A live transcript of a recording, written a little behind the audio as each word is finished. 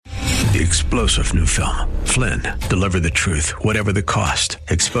The explosive new film, Flynn, deliver the truth, whatever the cost,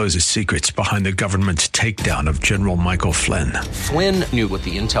 exposes secrets behind the government's takedown of General Michael Flynn. Flynn knew what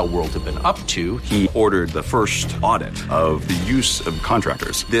the intel world had been up to. He ordered the first audit of the use of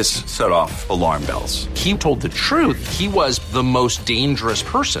contractors. This set off alarm bells. He told the truth. He was the most dangerous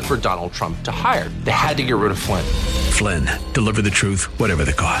person for Donald Trump to hire. They had to get rid of Flynn. Flynn, deliver the truth, whatever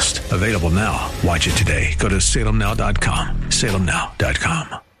the cost. Available now. Watch it today. Go to salemnow.com.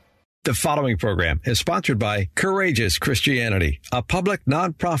 salemnow.com. The following program is sponsored by Courageous Christianity, a public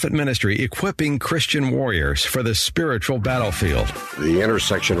nonprofit ministry equipping Christian warriors for the spiritual battlefield. The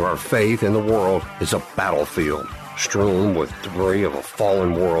intersection of our faith and the world is a battlefield, strewn with debris of a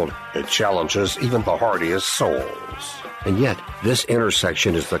fallen world. It challenges even the hardiest souls. And yet, this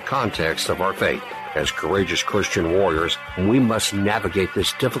intersection is the context of our faith. As courageous Christian warriors, we must navigate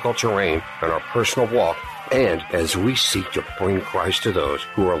this difficult terrain in our personal walk and as we seek to bring Christ to those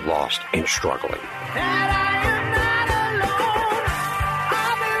who are lost and struggling.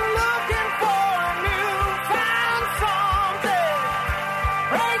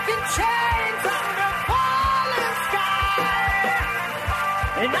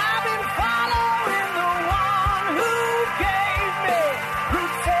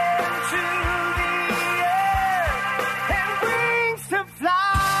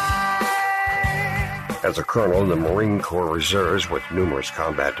 As a colonel in the Marine Corps Reserves with numerous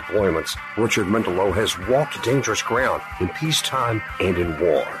combat deployments, Richard Mendelow has walked dangerous ground in peacetime and in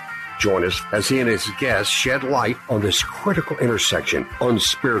war. Join us as he and his guests shed light on this critical intersection on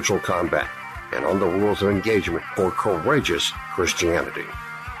spiritual combat and on the rules of engagement for courageous Christianity.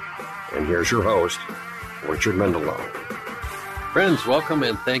 And here's your host, Richard Mendelow. Friends, welcome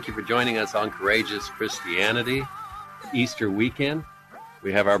and thank you for joining us on Courageous Christianity, Easter weekend.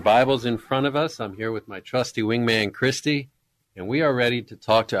 We have our Bibles in front of us. I'm here with my trusty wingman, Christy, and we are ready to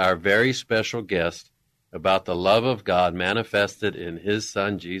talk to our very special guest about the love of God manifested in his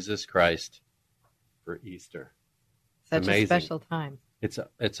Son, Jesus Christ, for Easter. Such a special time. It's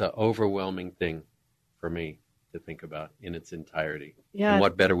an overwhelming thing for me to think about in its entirety. Yeah. And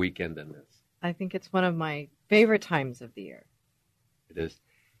what better weekend than this? I think it's one of my favorite times of the year. It is.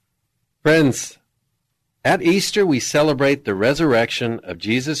 Friends, at Easter, we celebrate the resurrection of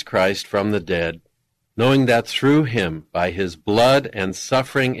Jesus Christ from the dead, knowing that through him, by his blood and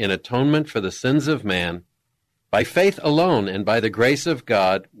suffering in atonement for the sins of man, by faith alone and by the grace of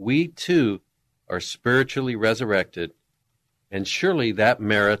God, we too are spiritually resurrected, and surely that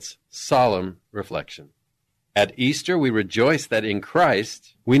merits solemn reflection. At Easter, we rejoice that in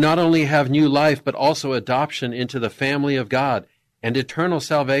Christ, we not only have new life, but also adoption into the family of God and eternal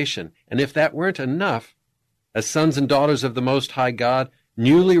salvation. And if that weren't enough, as sons and daughters of the Most High God,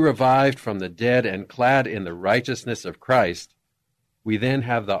 newly revived from the dead and clad in the righteousness of Christ, we then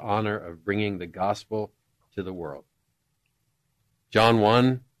have the honor of bringing the gospel to the world. John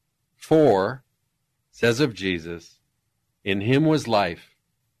 1:4 says of Jesus, "In him was life,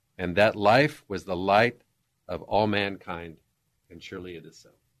 and that life was the light of all mankind," and surely it is so.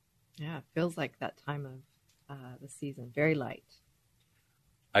 Yeah, it feels like that time of the season, very light.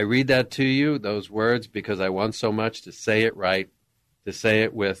 I read that to you, those words, because I want so much to say it right, to say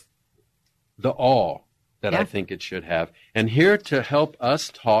it with the awe that I think it should have. And here to help us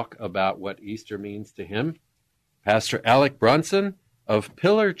talk about what Easter means to him, Pastor Alec Brunson of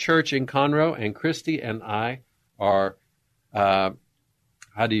Pillar Church in Conroe, and Christy and I are, how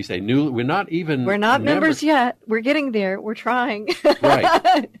do you say, new? We're not members yet. We're getting there. We're trying.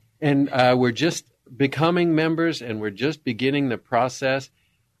 Right. And we're just becoming members, and we're just beginning the process.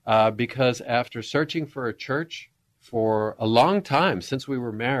 Because after searching for a church for a long time, since we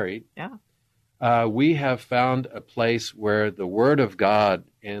were married, we have found a place where the Word of God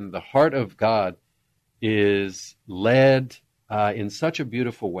and the heart of God is led in such a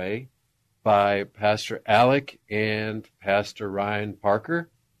beautiful way by Pastor Alec and Pastor Ryan Parker.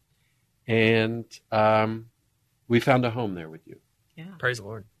 And we found a home there with you. Yeah. Praise the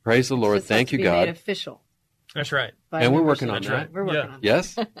Lord. Praise the Lord. Thank you, God. Made official. That's right. And we're working on that. Right. We're working on that.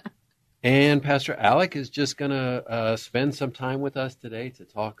 Yes. And Pastor Alec is just going to spend some time with us today to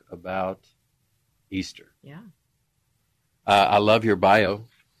talk about Easter. Yeah. I love your bio.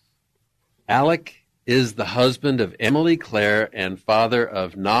 Alec is the husband of Emily Claire and father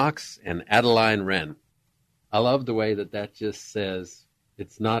of Knox and Adeline Wren. I love the way that just says,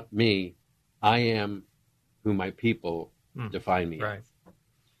 it's not me, I am who my people define me as.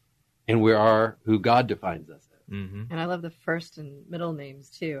 And we are who God defines us as. Mm-hmm. And I love the first and middle names,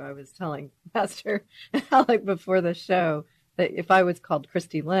 too. I was telling Pastor Alec before the show If I was called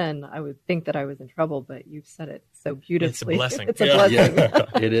Christy Lynn, I would think that I was in trouble, but you've said it so beautifully. It's a blessing. It's a blessing. Yeah,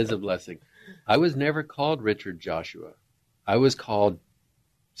 it is a blessing. I was never called Richard Joshua. I was called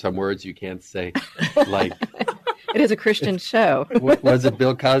some words you can't say, like... It is a Christian show. Was it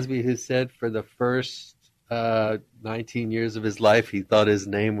Bill Cosby who said for the first 19 years of his life, he thought his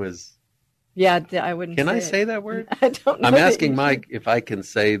name was... Yeah, I wouldn't Can say I it. say that word? I don't know. I'm that asking you Mike if I can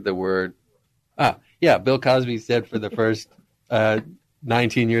say the word... yeah, Bill Cosby said for the first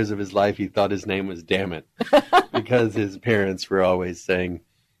 19 years of his life, he thought his name was Damn It, because his parents were always saying...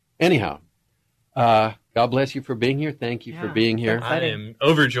 Anyhow, God bless you for being here. Thank you for being here. I am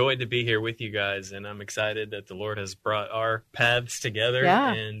overjoyed to be here with you guys, and I'm excited that the Lord has brought our paths together,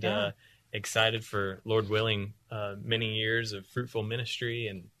 and excited for, Lord willing, many years of fruitful ministry,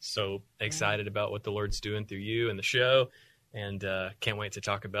 and so excited about what the Lord's doing through you and the show, and can't wait to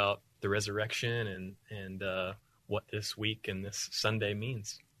talk about the resurrection and what this week and this Sunday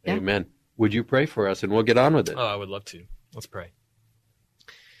means. Yeah. Amen. Would you pray for us, and we'll get on with it? Oh, I would love to. Let's pray.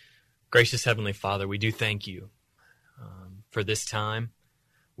 Gracious Heavenly Father, we do thank you for this time.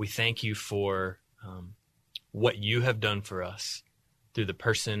 We thank you for what you have done for us through the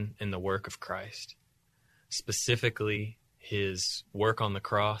person and the work of Christ, specifically his work on the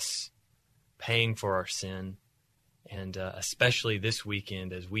cross, paying for our sin, and especially this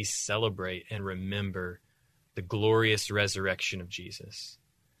weekend as we celebrate and remember the glorious resurrection of Jesus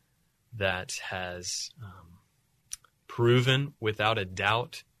that has proven without a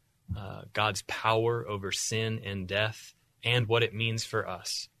doubt God's power over sin and death, and what it means for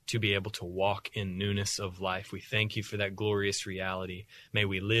us to be able to walk in newness of life. We thank you for that glorious reality. May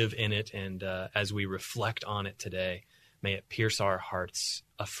we live in it, and as we reflect on it today, may it pierce our hearts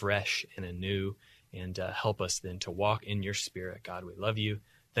afresh and anew, and help us then to walk in your Spirit. God, we love you.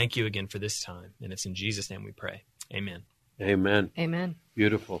 Thank you again for this time, and it's in Jesus' name we pray. Amen. Amen. Amen.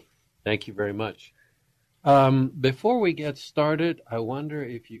 Beautiful. Thank you very much. Before we get started, I wonder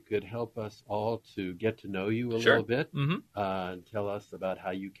if you could help us all to get to know you a little bit, and tell us about how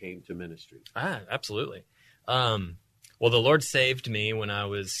you came to ministry. Absolutely. Well, the Lord saved me when I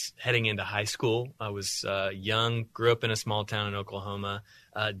was heading into high school. I was young, grew up in a small town in Oklahoma.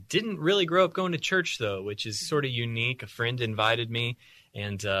 Didn't really grow up going to church, though, which is sort of unique. A friend invited me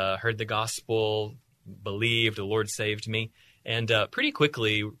and heard the gospel, believed, the Lord saved me. And pretty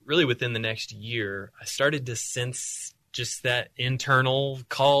quickly, really within the next year, I started to sense just that internal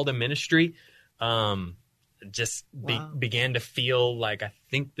call to ministry. Began to feel like I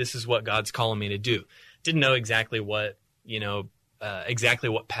think this is what God's calling me to do. Didn't know exactly what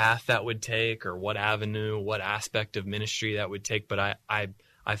path that would take, or what avenue, what aspect of ministry that would take. But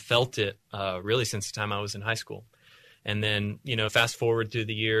I felt it really since the time I was in high school. And then, fast forward through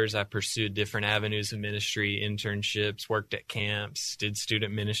the years, I pursued different avenues of ministry, internships, worked at camps, did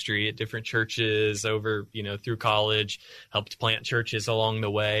student ministry at different churches over, through college, helped plant churches along the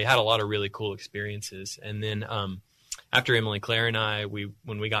way, had a lot of really cool experiences. And then after Emily Claire and I,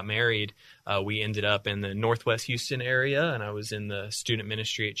 when we got married, we ended up in the Northwest Houston area, and I was in the student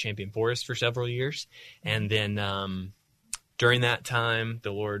ministry at Champion Forest for several years. And then during that time,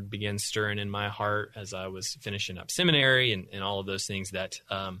 the Lord began stirring in my heart as I was finishing up seminary and all of those things that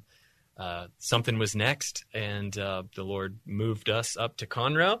something was next. And the Lord moved us up to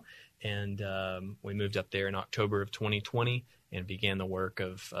Conroe, and we moved up there in October of 2020 and began the work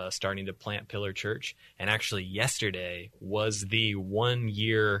of starting to plant Pillar Church. And actually yesterday was the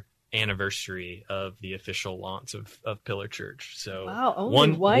 1-year anniversary of the official launch of Pillar Church. So wow,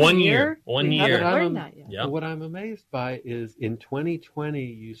 only one year. 1 year. Learned that yet. Yep. What I'm amazed by is in 2020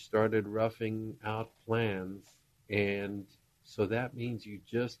 you started roughing out plans, and so that means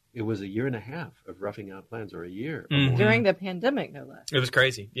it was a year and a half of roughing out plans, or a year. Mm-hmm. During the pandemic, no less. It was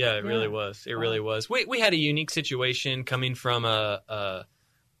crazy. Yeah, it really was. It really was. We had a unique situation coming from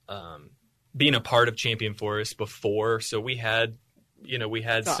being a part of Champion Forest before, so we had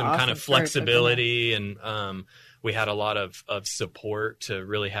some kind of flexibility, and we had a lot of support to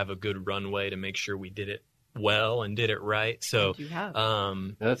really have a good runway to make sure we did it well and did it right. So you have.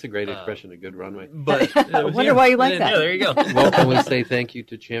 That's a great expression, a good runway. But I wonder why you like that. Yeah, there you go. Well, can we say thank you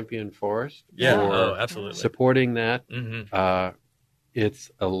to Champion Forest for absolutely supporting that? Mm-hmm.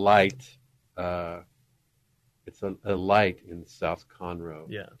 It's a light. It's a light in South Conroe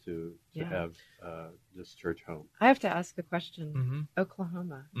to have this church home. I have to ask a question. Mm-hmm.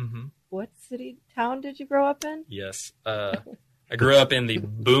 Oklahoma. Mm-hmm. What town did you grow up in? Yes. I grew up in the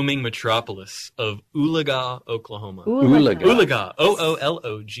booming metropolis of Oologah, Oklahoma. Oologah.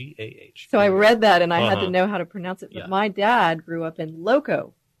 Oologah. So I read that, and I had to know how to pronounce it. But my dad grew up in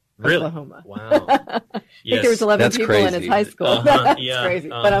Loco, Really? Oklahoma. Wow. I think Yes. there was 11 That's people in crazy. his high school. Uh-huh, That's yeah,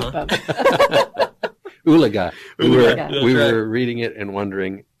 crazy. uh-huh. But Ulaga. We Ulaga. we That's were reading it and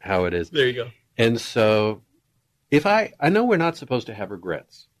wondering how it is. There you go. And so if I know we're not supposed to have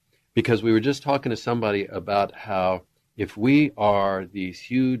regrets, because we were just talking to somebody about how if we are these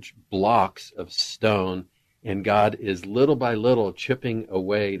huge blocks of stone and God is little by little chipping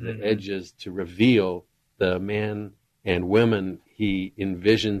away the edges to reveal the man and women he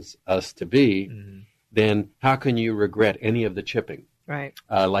envisions us to be, then how can you regret any of the chipping? right.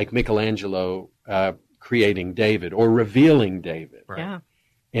 Like Michelangelo creating David or revealing David. Right. Yeah.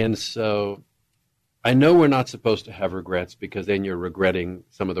 And so I know we're not supposed to have regrets because then you're regretting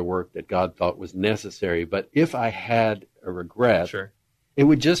some of the work that God thought was necessary. But if I had a regret, Sure. it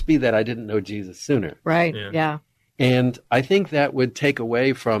would just be that I didn't know Jesus sooner. Right. Yeah. Yeah. And I think that would take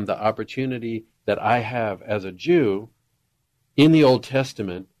away from the opportunity that I have as a Jew in the Old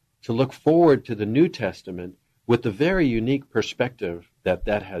Testament to look forward to the New Testament with the very unique perspective that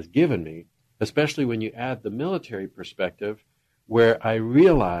that has given me, especially when you add the military perspective, where I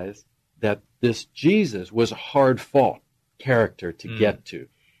realize that this Jesus was a hard-fought character to get to.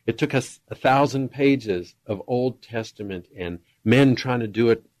 It took us 1,000 pages of Old Testament and men trying to do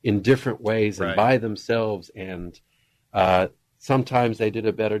it in different ways and Right. by themselves. And sometimes they did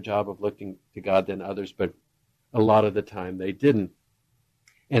a better job of looking to God than others, but a lot of the time they didn't.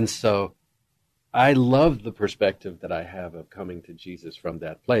 And so I love the perspective that I have of coming to Jesus from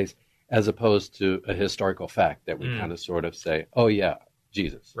that place, as opposed to a historical fact that we kind of sort of say, oh, yeah,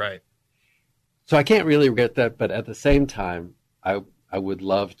 Jesus. Right. So I can't really regret that, but at the same time, I would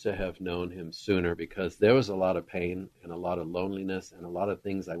love to have known him sooner, because there was a lot of pain and a lot of loneliness and a lot of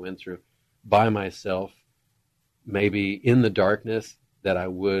things I went through by myself, maybe in the darkness, that I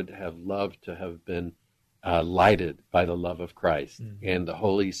would have loved to have been lighted by the love of Christ and the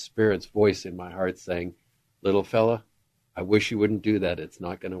Holy Spirit's voice in my heart saying, little fella, I wish you wouldn't do that. It's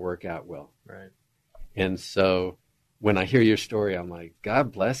not going to work out well. Right. And so when I hear your story, I'm like,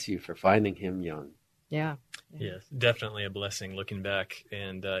 God bless you for finding him young. Yeah. Yes, definitely a blessing looking back.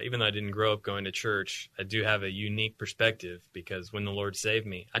 And even though I didn't grow up going to church, I do have a unique perspective, because when the Lord saved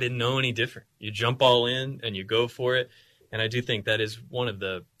me, I didn't know any different. You jump all in and you go for it. And I do think that is one of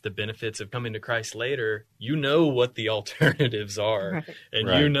the benefits of coming to Christ later. You know what the alternatives are, Right. and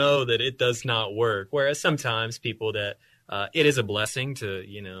Right. you know that it does not work. Whereas sometimes people that it is a blessing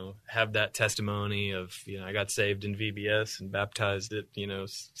to, have that testimony of, I got saved in VBS and baptized at,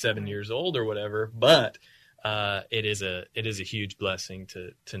 7 years old or whatever. But it is a huge blessing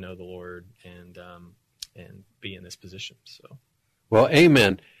to know the Lord and be in this position. So, Well,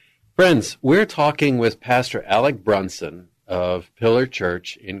 amen. Friends, we're talking with Pastor Alec Brunson of Pillar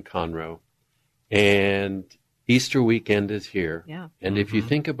Church in Conroe, and Easter weekend is here. Yeah. And if you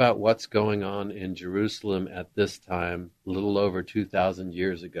think about what's going on in Jerusalem at this time, a little over 2,000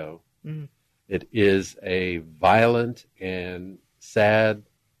 years ago, it is a violent and sad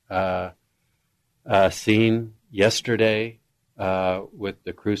scene yesterday with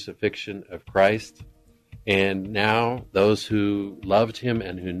the crucifixion of Christ. And now those who loved him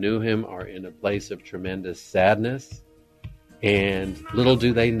and who knew him are in a place of tremendous sadness. And little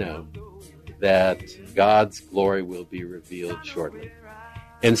do they know that God's glory will be revealed shortly.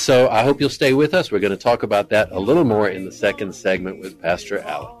 And so I hope you'll stay with us. We're going to talk about that a little more in the second segment with Pastor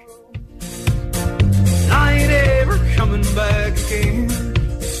Alec. I ain't ever coming back again.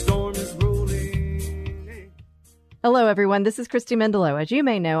 The storm is rolling. Hello, everyone. This is Christy Mendelow. As you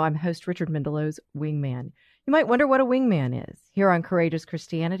may know, I'm host Richard Mendelow's Wingman. You might wonder what a wingman is. Here on Courageous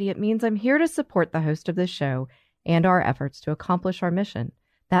Christianity, it means I'm here to support the host of this show and our efforts to accomplish our mission.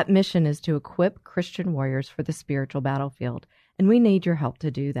 That mission is to equip Christian warriors for the spiritual battlefield, and we need your help to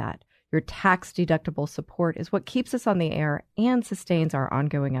do that. Your tax-deductible support is what keeps us on the air and sustains our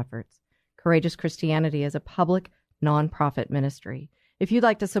ongoing efforts. Courageous Christianity is a public, nonprofit ministry. If you'd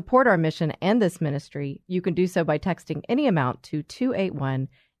like to support our mission and this ministry, you can do so by texting any amount to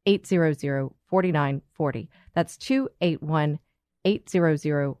 281-800-4940. That's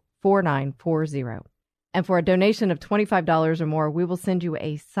 281-800-4940. And for a donation of $25 or more, we will send you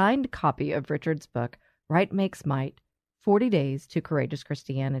a signed copy of Richard's book, Right Makes Might, 40 Days to Courageous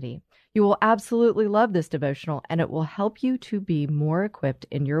Christianity. You will absolutely love this devotional, and it will help you to be more equipped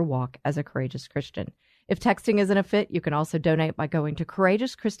in your walk as a courageous Christian. If texting isn't a fit, you can also donate by going to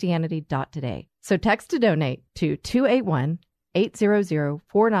courageouschristianity.today. So text to donate to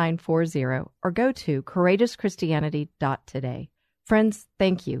 281-800-4940 or go to courageouschristianity.today. Friends,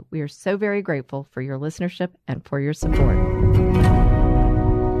 thank you. We are so very grateful for your listenership and for your support.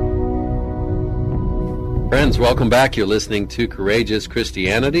 Friends, welcome back. You're listening to Courageous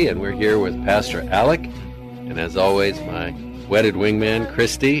Christianity, and we're here with Pastor Alec, and as always, my wedded wingman,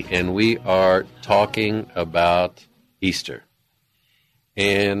 Christy, and we are talking about Easter.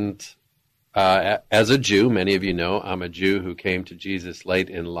 And as a Jew, many of you know, I'm a Jew who came to Jesus late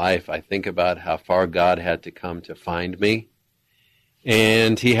in life. I think about how far God had to come to find me,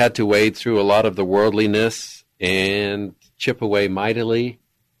 and he had to wade through a lot of the worldliness and chip away mightily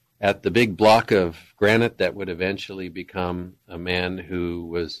at the big block of granite that would eventually become a man who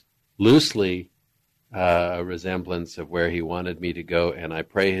was loosely a resemblance of where he wanted me to go, and I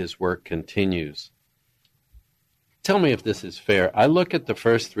pray his work continues. Tell me if this is fair. I look at the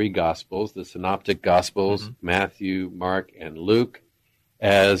first three Gospels, the Synoptic Gospels, Matthew, Mark, and Luke,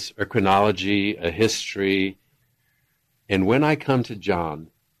 as a chronology, a history, and when I come to John,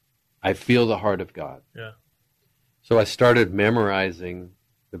 I feel the heart of God. Yeah. So I started memorizing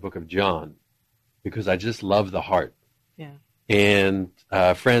the book of John because I just love the heart. Yeah. And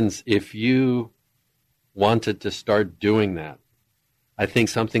friends, if you wanted to start doing that, I think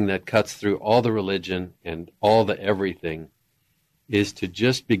something that cuts through all the religion and all the everything is to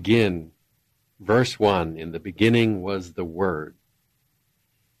just begin verse 1. In the beginning was the Word.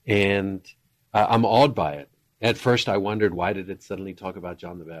 And I'm awed by it. At first I wondered, why did it suddenly talk about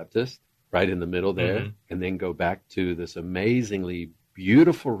John the Baptist right in the middle there, and then go back to this amazingly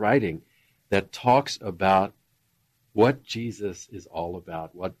beautiful writing that talks about what Jesus is all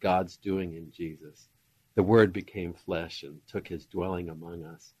about, what God's doing in Jesus. The Word became flesh and took his dwelling among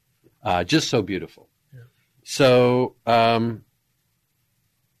us. Just so beautiful. Yeah. So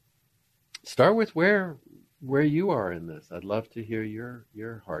start with where you are in this. I'd love to hear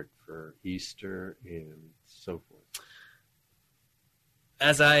your heart for Easter and so forth.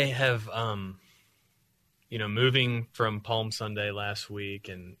 As I have moving from Palm Sunday last week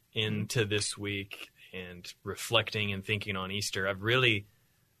and into this week and reflecting and thinking on Easter,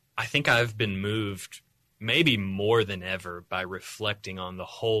 I think I've been moved maybe more than ever by reflecting on the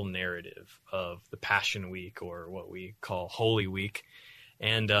whole narrative of the Passion Week, or what we call Holy Week.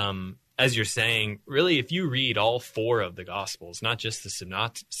 And as you're saying, really, if you read all four of the Gospels, not just the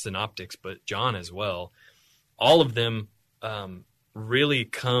synoptics, but John as well, all of them really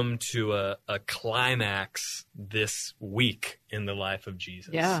come to a climax this week in the life of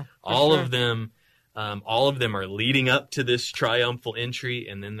Jesus. Yeah, all of them are leading up to this triumphal entry,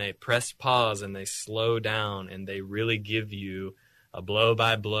 and then they press pause and they slow down and they really give you a blow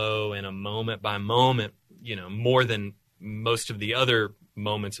by blow and a moment by moment, more than most of the other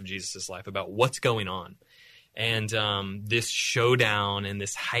moments of Jesus' life, about what's going on. And this showdown and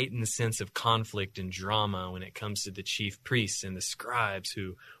this heightened sense of conflict and drama when it comes to the chief priests and the scribes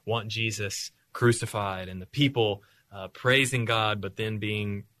who want Jesus crucified, and the people praising God, but then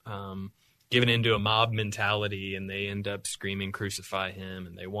being given into a mob mentality, and they end up screaming, "Crucify him,"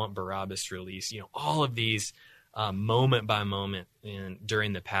 and they want Barabbas released. All of these moment by moment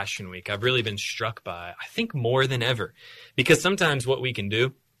during the Passion Week, I've really been struck by, I think more than ever, because sometimes what we can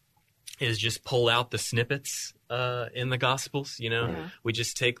do is just pull out the snippets in the Gospels. We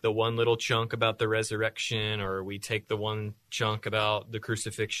just take the one little chunk about the resurrection, or we take the one chunk about the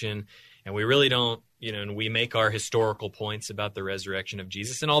crucifixion, and we really don't, and we make our historical points about the resurrection of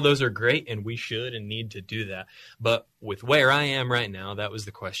Jesus, and all those are great, and we should and need to do that. But with where I am right now, that was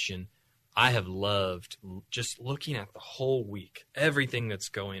the question. I have loved just looking at the whole week, everything that's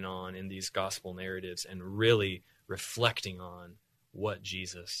going on in these gospel narratives, and really reflecting on what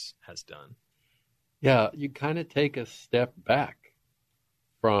Jesus has done. Yeah, you kind of take a step back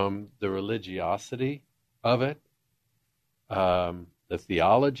from the religiosity of it, the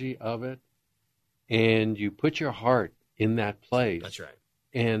theology of it, and you put your heart in that place. That's right.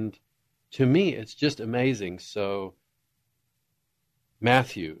 And to me, it's just amazing. So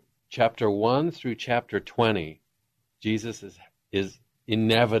Matthew, chapter 1 through chapter 20, Jesus is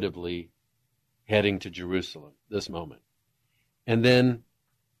inevitably heading to Jerusalem this moment. And then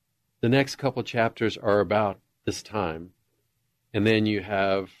the next couple chapters are about this time. And then you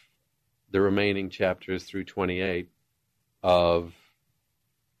have the remaining chapters through 28 of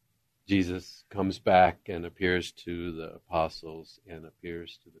Jesus comes back and appears to the apostles and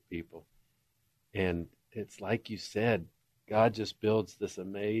appears to the people. And it's like you said, God just builds this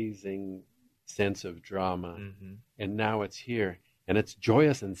amazing sense of drama. Mm-hmm. And now it's here. And it's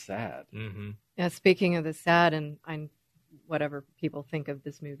joyous and sad. Mm-hmm. Yeah, speaking of the sad, and whatever people think of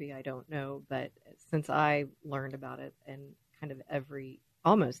this movie, I don't know. But since I learned about it, and kind of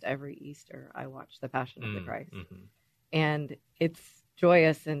almost every Easter, I watch The Passion of the Christ. Mm-hmm. And it's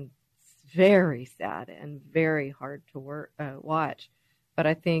joyous and very sad and very hard to watch. But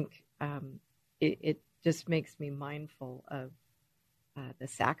I think it just makes me mindful of the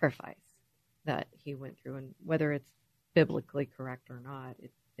sacrifice that he went through, and whether it's biblically correct or not,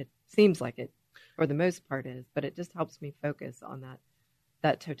 it seems like it, for the most part, is, but it just helps me focus on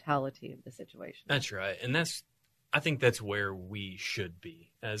that totality of the situation. That's right. And I think that's where we should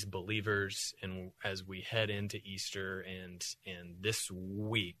be as believers, and as we head into Easter and this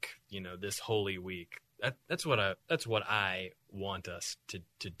week, this Holy Week. That's what I want us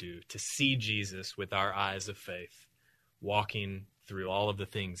to do, to see Jesus with our eyes of faith, walking through all of the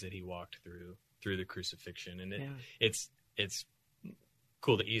things that he walked through the crucifixion. And it's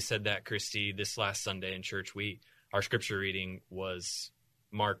cool that you said that, Christy. This last Sunday in church, our scripture reading was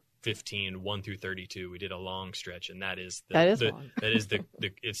Mark 15, 1 through 32. We did a long stretch, and it's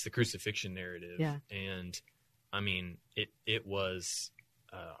the crucifixion narrative. Yeah. And I mean, it was,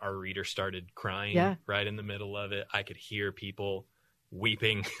 our reader started crying right in the middle of it. I could hear people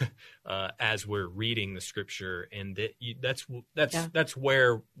weeping as we're reading the scripture, and that's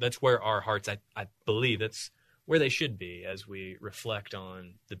where our hearts, I believe that's where they should be as we reflect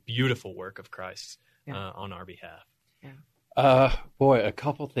on the beautiful work of Christ on our behalf. Boy, a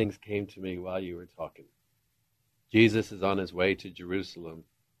couple things came to me while you were talking. Jesus is on his way to Jerusalem.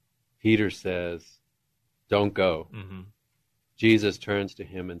 Peter says, "Don't go." Mm-hmm. Jesus turns to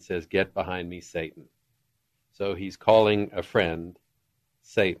him and says, "Get behind me, Satan." So he's calling a friend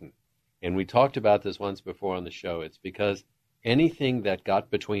Satan. And we talked about this once before on the show. It's because anything that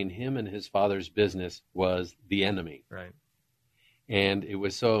got between him and his Father's business was the enemy. Right. And it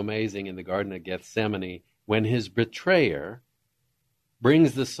was so amazing in the Garden of Gethsemane, when his betrayer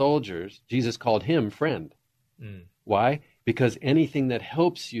brings the soldiers, Jesus called him friend. Mm. Why? Because anything that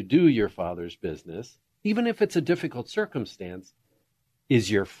helps you do your Father's business, even if it's a difficult circumstance,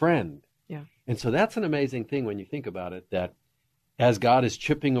 is your friend. Yeah. And so that's an amazing thing when you think about it, that as God is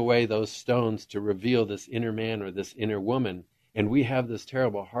chipping away those stones to reveal this inner man or this inner woman, and we have this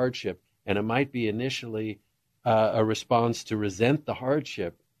terrible hardship, and it might be initially a response to resent the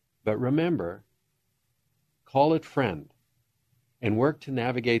hardship, but remember, call it friend, and work to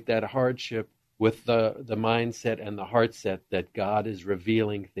navigate that hardship with the mindset and the heart set that God is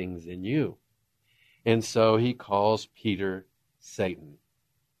revealing things in you. And so he calls Peter Satan.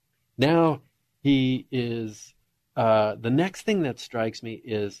 Now he is, the next thing that strikes me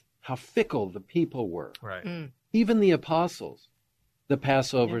is how fickle the people were. Right. Mm. Even the apostles, the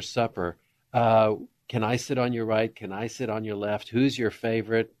Passover supper, can I sit on your right? Can I sit on your left? Who's your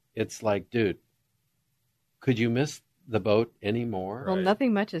favorite? It's like, dude, could you miss the boat anymore? Well,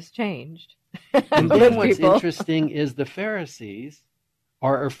 nothing much has changed. And then what's interesting is the Pharisees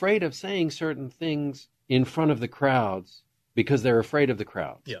are afraid of saying certain things in front of the crowds because they're afraid of the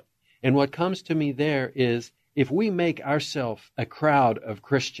crowds. Yep. And what comes to me there is, if we make ourselves a crowd of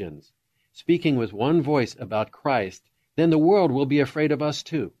Christians speaking with one voice about Christ, then the world will be afraid of us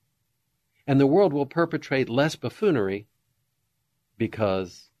too. And the world will perpetrate less buffoonery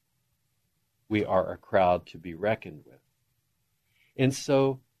because we are a crowd to be reckoned with. And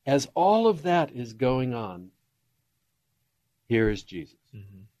so, as all of that is going on, here is Jesus.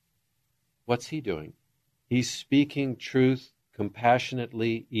 Mm-hmm. What's he doing? He's speaking truth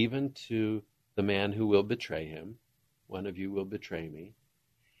compassionately even to the man who will betray him. One of you will betray me.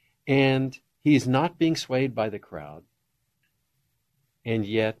 And he's not being swayed by the crowd. And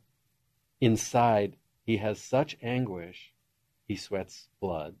yet, inside, he has such anguish, he sweats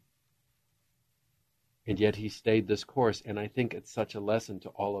blood. And yet he stayed this course. And I think it's such a lesson to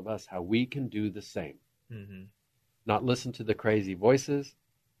all of us how we can do the same. Mm-hmm. Not listen to the crazy voices,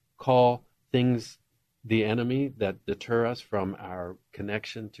 call things the enemy that deter us from our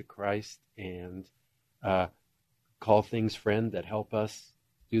connection to Christ, and call things friend that help us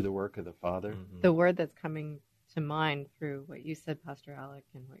do the work of the Father. Mm-hmm. The word that's coming to mind through what you said, Pastor Alec,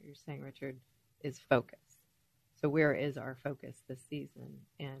 and what you're saying, Richard, is focus. So where is our focus this season?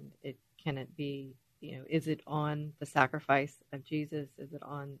 And can it be, is it on the sacrifice of Jesus? Is it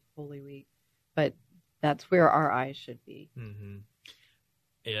on Holy Week? But that's where our eyes should be. Mm-hmm.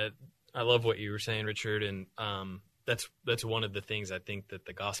 Yeah, I love what you were saying, Richard, and that's one of the things I think that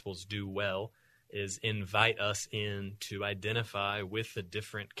the Gospels do well, is invite us in to identify with the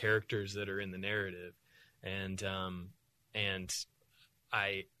different characters that are in the narrative, and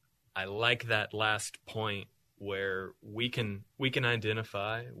I like that last point where we can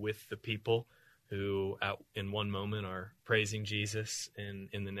identify with the people who in one moment are praising Jesus, and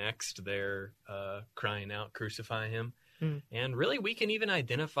in the next they're crying out, "Crucify him." Mm. And really, we can even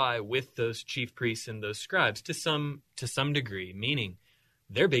identify with those chief priests and those scribes to some degree, meaning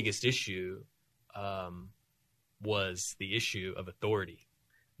their biggest issue was the issue of authority.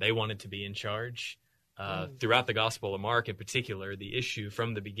 They wanted to be in charge. Throughout the Gospel of Mark in particular, the issue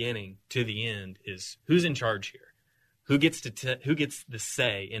from the beginning to the end is who's in charge here? Who gets the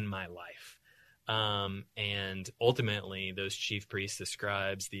say in my life? And ultimately, those chief priests, the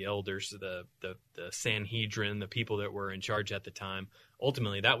scribes, the elders, the Sanhedrin, the people that were in charge at the time,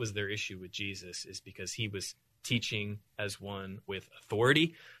 ultimately that was their issue with Jesus, is because he was teaching as one with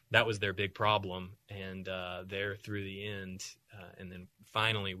authority. That was their big problem. And there through the end, and then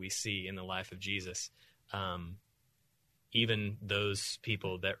finally we see in the life of Jesus, even those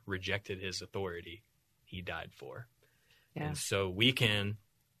people that rejected his authority, he died for. Yeah. And so we can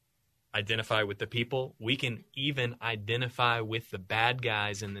identify with the people. We can even identify with the bad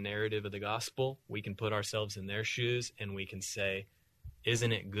guys in the narrative of the gospel. We can put ourselves in their shoes, and we can say,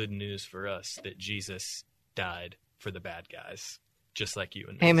 isn't it good news for us that Jesus died for the bad guys, just like you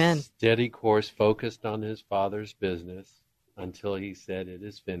and me? Amen. Steady course, focused on his Father's business until he said it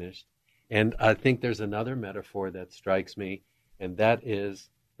is finished. And I think there's another metaphor that strikes me, and that is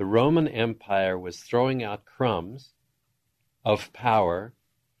the Roman Empire was throwing out crumbs of power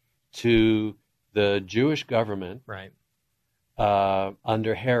to the Jewish government, right,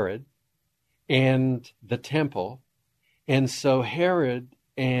 under Herod, and the temple. And so Herod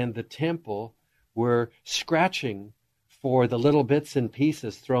and the temple were scratching for the little bits and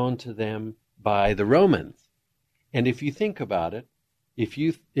pieces thrown to them by the Romans. And if you think about it, if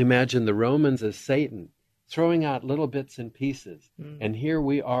you imagine the Romans as Satan throwing out little bits and pieces, and here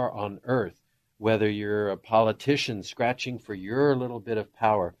we are on earth, whether you're a politician scratching for your little bit of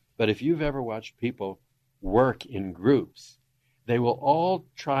power, but if you've ever watched people work in groups, they will all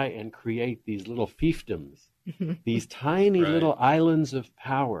try and create these little fiefdoms, these tiny little islands of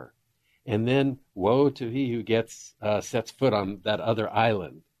power. And then woe to he who sets foot on that other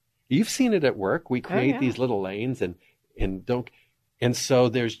island. You've seen it at work. We create these little lanes and so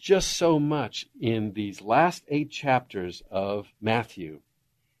there's just so much in these last 8 chapters of Matthew,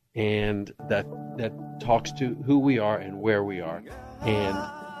 and that talks to who we are and where we are. And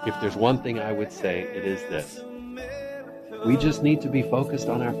if there's one thing I would say, it is this. We just need to be focused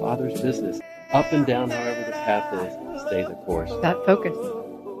on our Father's business. Up and down, however the path is, stay the course. That focus.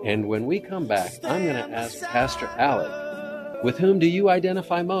 And when we come back, I'm going to ask Pastor Alec, with whom do you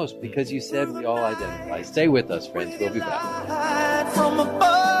identify most? Because you said we all identify. Stay with us, friends. We'll be back. From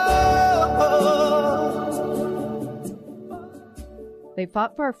above. They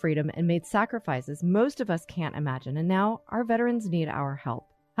fought for our freedom and made sacrifices most of us can't imagine, and now our veterans need our help.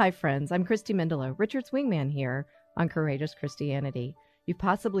 Hi, friends. I'm Christy Mendelow, Richard's wingman here on Courageous Christianity. You've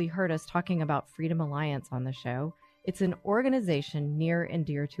possibly heard us talking about Freedom Alliance on the show. It's an organization near and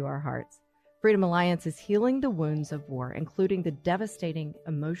dear to our hearts. Freedom Alliance is healing the wounds of war, including the devastating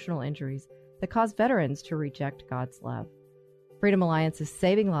emotional injuries that cause veterans to reject God's love. Freedom Alliance is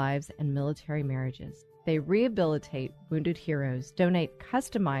saving lives and military marriages. They rehabilitate wounded heroes, donate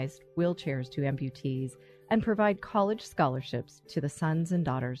customized wheelchairs to amputees, and provide college scholarships to the sons and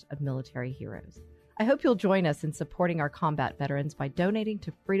daughters of military heroes. I hope you'll join us in supporting our combat veterans by donating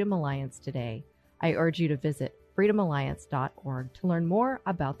to Freedom Alliance today. I urge you to visit freedomalliance.org to learn more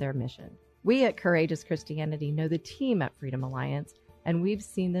about their mission. We at Courageous Christianity know the team at Freedom Alliance, and we've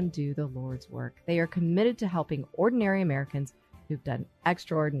seen them do the Lord's work. They are committed to helping ordinary Americans who've done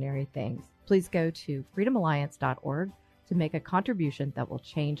extraordinary things. Please go to freedomalliance.org to make a contribution that will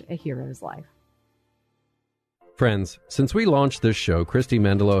change a hero's life. Friends, since we launched this show, Christy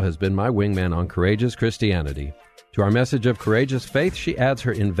Mendelow has been my wingman on Courageous Christianity. To our message of courageous faith, she adds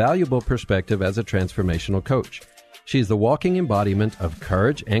her invaluable perspective as a transformational coach. She's the walking embodiment of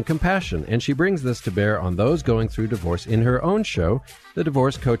courage and compassion, and she brings this to bear on those going through divorce in her own show, The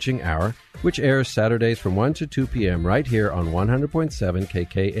Divorce Coaching Hour, which airs Saturdays from 1 to 2 p.m. right here on 100.7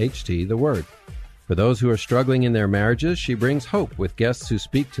 KKHT, The Word. For those who are struggling in their marriages, she brings hope with guests who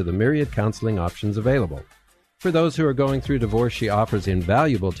speak to the myriad counseling options available. For those who are going through divorce, she offers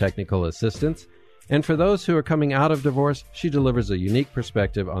invaluable technical assistance. And for those who are coming out of divorce, she delivers a unique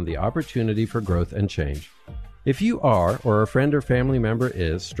perspective on the opportunity for growth and change. If you are, or a friend or family member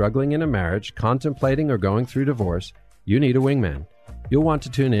is, struggling in a marriage, contemplating or going through divorce, you need a wingman. You'll want to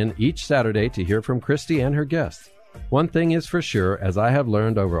tune in each Saturday to hear from Christy and her guests. One thing is for sure, as I have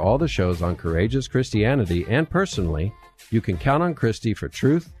learned over all the shows on Courageous Christianity and personally, you can count on Christy for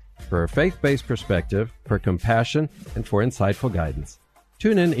truth, for her faith-based perspective, for compassion, and for insightful guidance.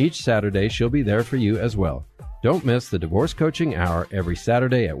 Tune in each Saturday. She'll be there for you as well. Don't miss the Divorce Coaching Hour every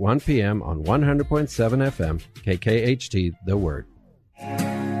Saturday at 1 p.m. on 100.7 FM, KKHT, The Word. Friends,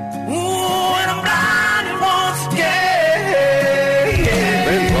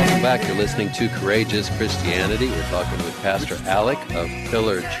 welcome back. You're listening to Courageous Christianity. We're talking with Pastor Alec of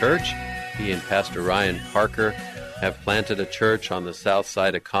Pillar Church. He and Pastor Ryan Parker have planted a church on the south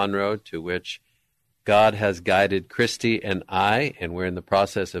side of Conroe, to which God has guided Christy and I, and we're in the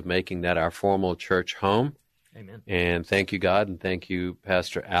process of making that our formal church home. Amen. And thank you, God, and thank you,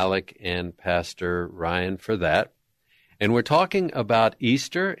 Pastor Alec and Pastor Ryan, for that. And we're talking about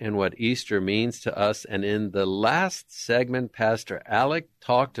Easter and what Easter means to us. And in the last segment, Pastor Alec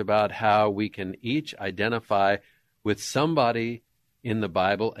talked about how we can each identify with somebody in the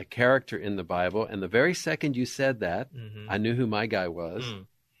Bible, a character in the Bible. And the very second you said that, I knew who my guy was.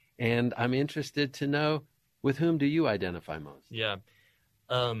 And I'm interested to know, with whom do you identify most? Yeah.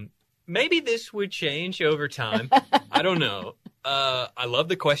 Maybe this would change over time. I don't know. I love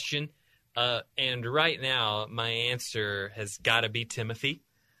the question. And right now, my answer has got to be Timothy.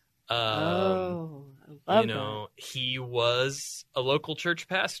 I love that. He was a local church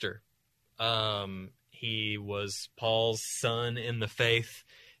pastor. He was Paul's son in the faith.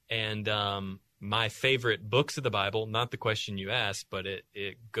 And my favorite books of the Bible, not the question you asked, but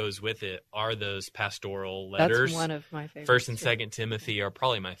it goes with it, are those pastoral letters. That's one of my favorites. First and Second Timothy are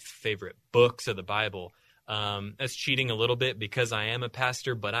probably my favorite books of the Bible. That's cheating a little bit because I am a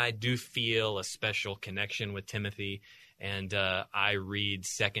pastor, but I do feel a special connection with Timothy. And I read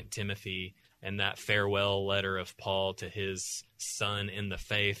 2 Timothy and that farewell letter of Paul to his son in the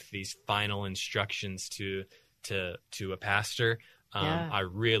faith, these final instructions to a pastor. I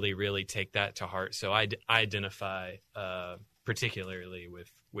really, really take that to heart. So I identify particularly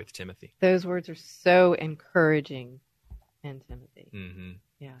with Timothy. Those words are so encouraging in Timothy. Mm-hmm.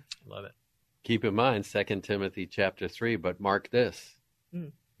 Yeah. Love it. Keep in mind 2 Timothy chapter 3, but mark this,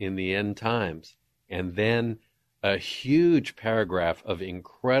 in the end times. And then a huge paragraph of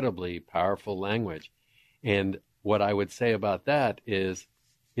incredibly powerful language. And what I would say about that is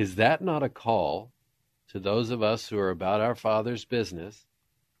that not a call to those of us who are about our Father's business,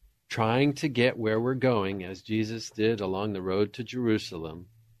 trying to get where we're going, as Jesus did along the road to Jerusalem?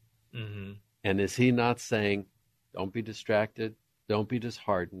 Mm-hmm. And is he not saying, don't be distracted, don't be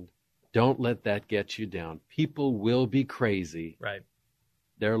disheartened, don't let that get you down. People will be crazy. Right.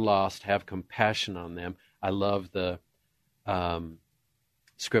 They're lost. Have compassion on them. I love the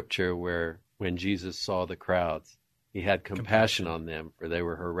scripture where when Jesus saw the crowds, he had compassion on them, for they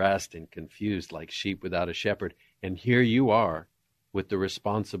were harassed and confused like sheep without a shepherd. And here you are with the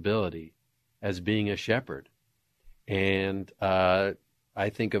responsibility as being a shepherd. And I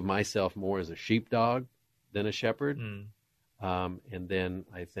think of myself more as a sheepdog than a shepherd. And then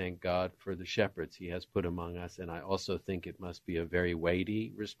I thank God for the shepherds he has put among us. And I also think it must be a very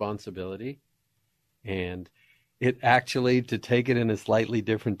weighty responsibility. And it actually, to take it in a slightly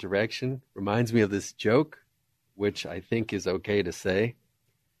different direction, reminds me of this joke, which I think is okay to say.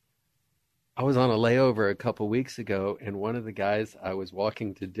 I was on a layover a couple weeks ago, and one of the guys I was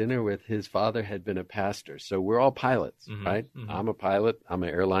walking to dinner with, his father had been a pastor. So we're all pilots, right? Mm-hmm. I'm a pilot. I'm an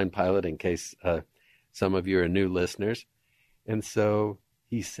airline pilot, in case some of you are new listeners. And so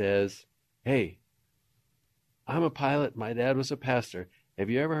he says, hey, I'm a pilot. My dad was a pastor. Have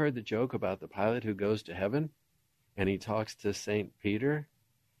you ever heard the joke about the pilot who goes to heaven? And he talks to St. Peter,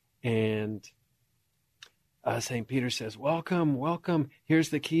 and St. Peter says, welcome, welcome. Here's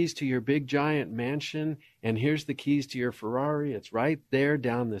the keys to your big giant mansion, and here's the keys to your Ferrari. It's right there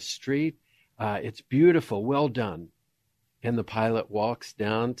down the street. It's beautiful. Well done. And the pilot walks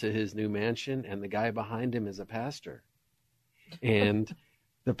down to his new mansion, and the guy behind him is a pastor. And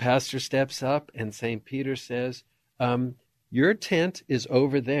the pastor steps up, and St. Peter says, your tent is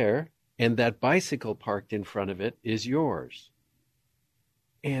over there, and that bicycle parked in front of it is yours.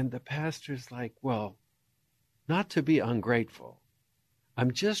 And the pastor's like, well, not to be ungrateful,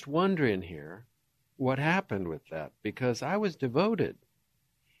 I'm just wondering here what happened with that, because I was devoted.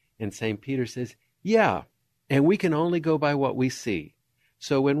 And St. Peter says, yeah, and we can only go by what we see.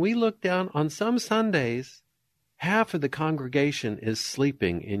 So when we look down on some Sundays, half of the congregation is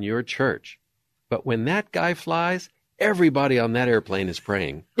sleeping in your church. But when that guy flies, everybody on that airplane is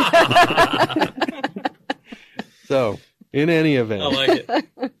praying. So, in any event, I like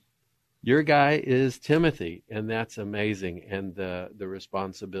it. Your guy is Timothy, and that's amazing. And the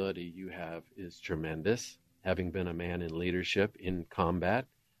responsibility you have is tremendous. Having been a man in leadership in combat,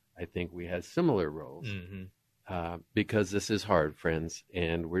 I think we had similar roles. Because this is hard, friends,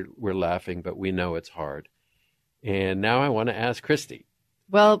 and we're laughing, but we know it's hard. And now I want to ask Christy.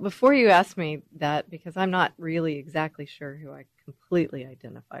 Well, before you ask me that, because I'm not really exactly sure who I completely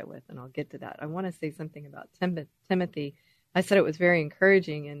identify with, and I'll get to that, I want to say something about Timothy. I said it was very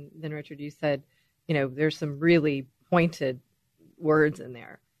encouraging, and then, Richard, you said, there's some really pointed words in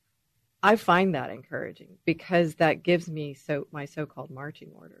there. I find that encouraging because that gives me my so-called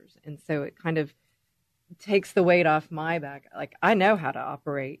marching orders. And so it kind of takes the weight off my back. Like, I know how to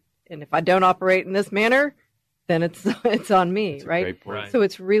operate. And if I don't operate in this manner, then it's on me, That's a right? great point. Right. So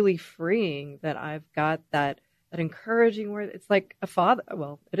it's really freeing that I've got that encouraging word. It's like a father.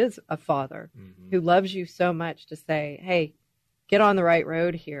 Well, it is a father who loves you so much to say, hey, get on the right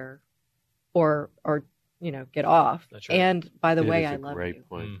road here, or get off. That's right. And by the It way, is I a love great you.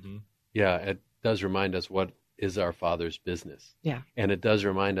 point. Mm-hmm. Yeah, it does remind us what is our Father's business. Yeah. And it does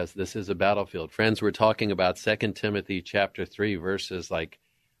remind us this is a battlefield. Friends, we're talking about 2 Timothy chapter 3, verses like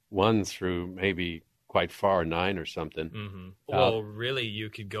 1 through maybe quite far, 9 or something. Mm-hmm. Well, really, you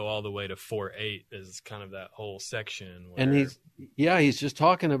could go all the way to 4:8 is kind of that whole section. Where... And he's just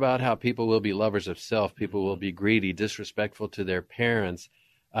talking about how people will be lovers of self, people will be greedy, disrespectful to their parents,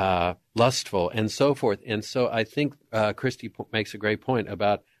 lustful, and so forth. And so I think Christy makes a great point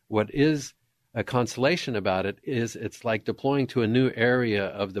about what is a consolation about it is it's like deploying to a new area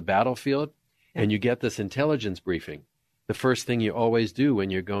of the battlefield, and you get this intelligence briefing. The first thing you always do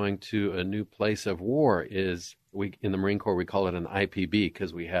when you're going to a new place of war is, in the Marine Corps, we call it an IPB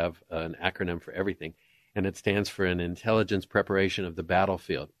because we have an acronym for everything, and it stands for an intelligence preparation of the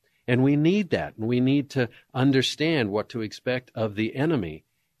battlefield. And we need that, and we need to understand what to expect of the enemy,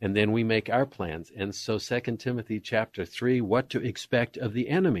 and then we make our plans. And so 2 Timothy chapter 3, what to expect of the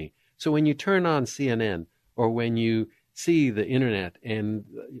enemy. So when you turn on CNN or when you see the internet and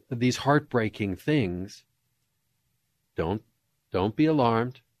these heartbreaking things, don't be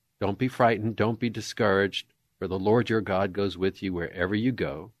alarmed, don't be frightened, don't be discouraged, for the Lord your God goes with you wherever you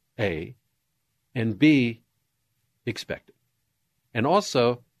go, A, and B, expect it. And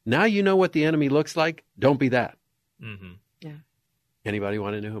also, now you know what the enemy looks like, don't be that. Mm-hmm. Yeah. Anybody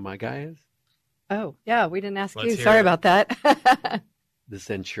want to know who my guy is? Oh, yeah, we didn't ask Let's you. hear Sorry it. about that. The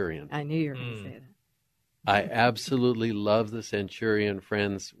centurion. I knew you were going to say that. I absolutely love the centurion,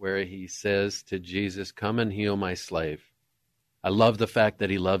 friends, where he says to Jesus, come and heal my slave. I love the fact that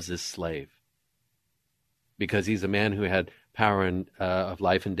he loves his slave because he's a man who had power of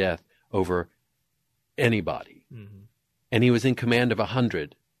life and death over anybody. Mm-hmm. And he was in command of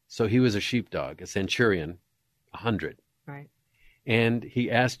 100. So he was a sheepdog, a centurion, 100. Right. And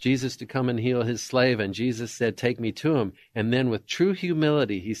he asked Jesus to come and heal his slave, and Jesus said, take me to him. And then with true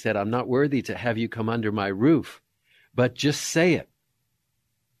humility, he said, I'm not worthy to have you come under my roof, but just say it.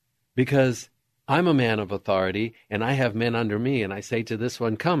 Because I'm a man of authority, and I have men under me, and I say to this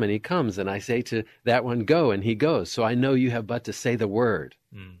one, come, and he comes, and I say to that one, go, and he goes. So I know you have but to say the word.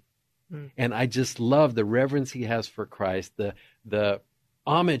 And I just love the reverence he has for Christ, the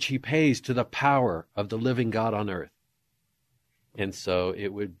homage he pays to the power of the living God on earth. And so it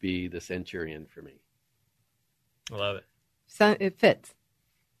would be the centurion for me. I love it. So it fits.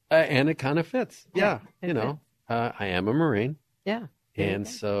 And it kind of fits. Yeah. it fits. I am a Marine. Yeah. And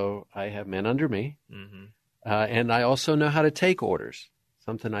so I have men under me. Mm-hmm. And I also know how to take orders.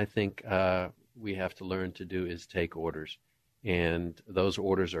 Something I think we have to learn to do is take orders. And those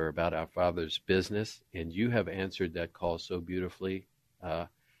orders are about our Father's business. And you have answered that call so beautifully.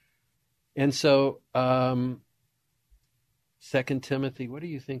 And so 2 Timothy, what do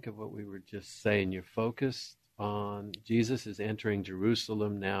you think of what we were just saying? You're focused on Jesus is entering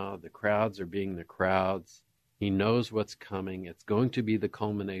Jerusalem now. The crowds are being the crowds. He knows what's coming. It's going to be the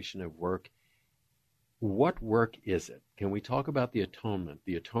culmination of work. What work is it? Can we talk about the atonement,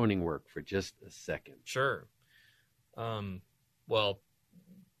 the atoning work for just a second? Sure. Well,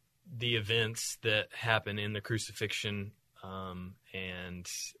 the events that happen in the crucifixion and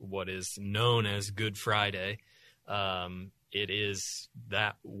what is known as Good Friday, it is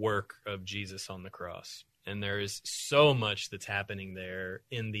that work of Jesus on the cross. And there is so much that's happening there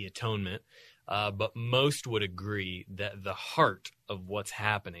in the atonement, but most would agree that the heart of what's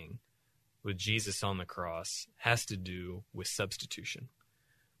happening with Jesus on the cross has to do with substitution,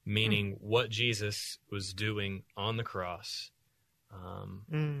 meaning what Jesus was doing on the cross,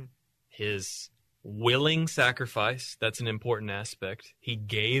 his willing sacrifice. That's an important aspect. He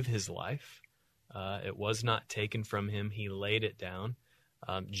gave his life. It was not taken from him. He laid it down.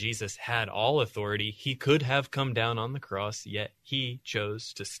 Jesus had all authority. He could have come down on the cross, yet he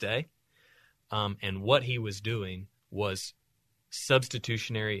chose to stay. And what he was doing was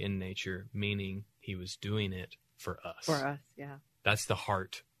substitutionary in nature, meaning he was doing it for us. For us, yeah. That's the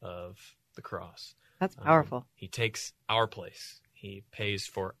heart of the cross. That's powerful. He takes our place. He pays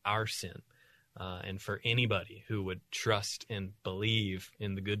for our sin. And for anybody who would trust and believe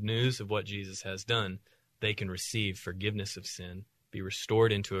in the good news of what Jesus has done, they can receive forgiveness of sin, be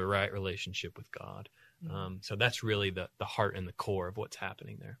restored into a right relationship with God. So that's really the heart and the core of what's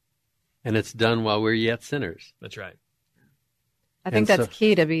happening there. And it's done while we're yet sinners. That's right. I think And that's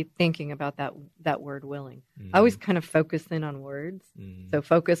key to be thinking about that word willing. I always kind of focus in on words. So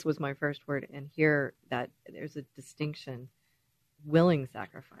focus was my first word, and here that there's a distinction, willing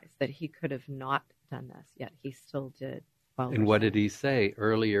sacrifice, that he could have not done this, yet he still did. And what did he say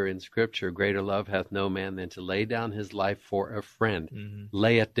earlier in Scripture? Greater love hath no man than to lay down his life for a friend.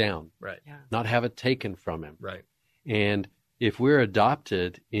 Lay it down. Right. Yeah. Not have it taken from him. Right. And if we're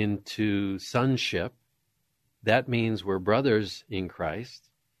adopted into sonship, that means we're brothers in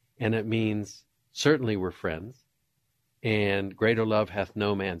Christ, and it means certainly we're friends, and greater love hath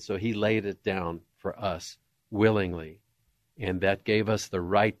no man. So he laid it down for us willingly, and that gave us the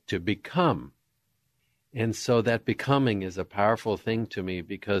right to become. And so that becoming is a powerful thing to me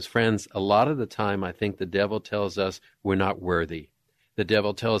because, friends, a lot of the time I think the devil tells us we're not worthy. The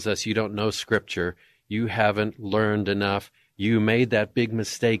devil tells us you don't know Scripture, you haven't learned enough, you made that big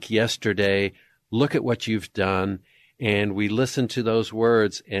mistake yesterday, look at what you've done. And we listen to those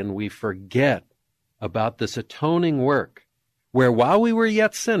words and we forget about this atoning work where while we were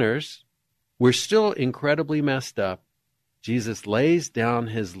yet sinners, we're still incredibly messed up. Jesus lays down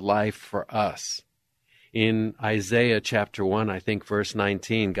his life for us. In Isaiah chapter 1, I think verse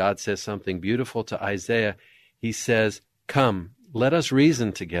 19, God says something beautiful to Isaiah. He says, "Come, let us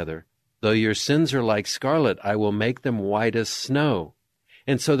reason together. Though your sins are like scarlet, I will make them white as snow."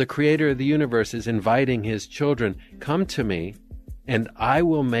 And so the Creator of the universe is inviting his children, come to me, and I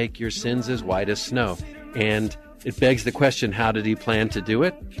will make your sins as white as snow. And it begs the question, how did he plan to do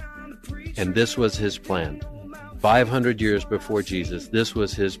it? And this was his plan. 500 years before Jesus, this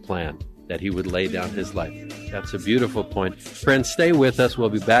was his plan, that he would lay down his life. That's a beautiful point. Friends, stay with us. We'll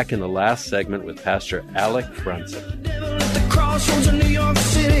be back in the last segment with Pastor Alec Brunson.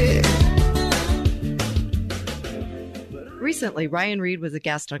 Recently, Ryan Reed was a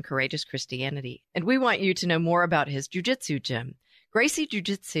guest on Courageous Christianity, and we want you to know more about his jiu-jitsu gym. Gracie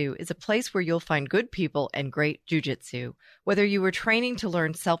Jiu-Jitsu is a place where you'll find good people and great jiu-jitsu. Whether you were training to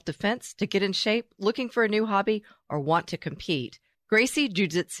learn self-defense, to get in shape, looking for a new hobby, or want to compete, Gracie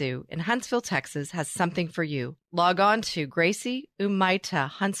Jiu-Jitsu in Huntsville, Texas has something for you. Log on to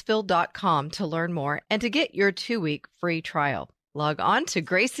GracieUmaitaHuntsville.com to learn more and to get your 2-week free trial. Log on to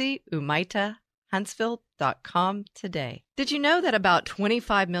GracieUmaitaHuntsville.com today. Did you know that about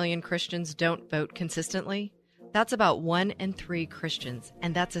 25 million Christians don't vote consistently? That's about 1 in 3 Christians,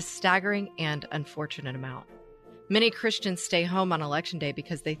 and that's a staggering and unfortunate amount. Many Christians stay home on Election Day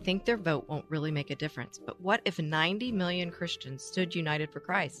because they think their vote won't really make a difference. But what if 90 million Christians stood united for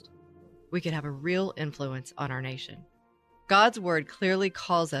Christ? We could have a real influence on our nation. God's Word clearly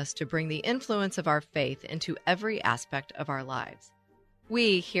calls us to bring the influence of our faith into every aspect of our lives.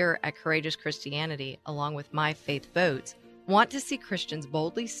 We here at Courageous Christianity, along with My Faith Votes, want to see Christians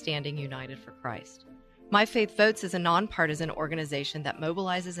boldly standing united for Christ. My Faith Votes is a nonpartisan organization that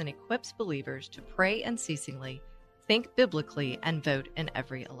mobilizes and equips believers to pray unceasingly, think biblically, and vote in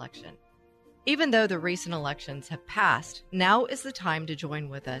every election. Even though the recent elections have passed, now is the time to join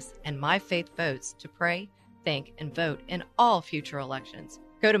with us and My Faith Votes to pray, think, and vote in all future elections.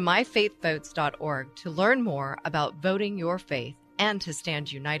 Go to myfaithvotes.org to learn more about voting your faith and to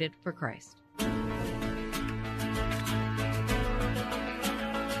stand united for Christ.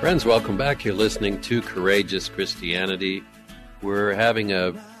 Friends, welcome back. You're listening to Courageous Christianity. We're having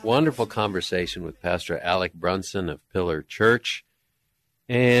a wonderful conversation with Pastor Alec Brunson of Pillar Church.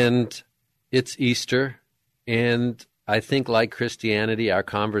 And it's Easter. And I think, like Christianity, our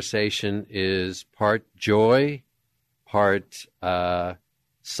conversation is part joy, part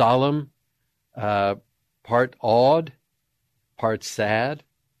solemn, part awed, part sad.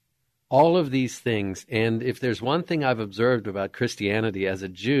 All of these things. And if there's one thing I've observed about Christianity as a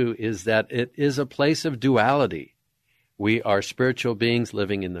Jew is that it is a place of duality. We are spiritual beings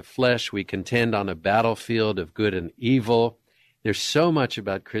living in the flesh. We contend on a battlefield of good and evil. There's so much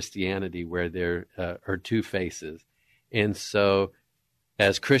about Christianity where there are two faces. And so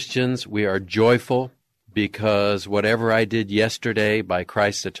as Christians, we are joyful because whatever I did yesterday by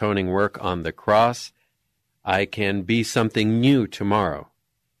Christ's atoning work on the cross, I can be something new tomorrow.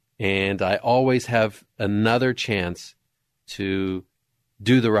 And I always have another chance to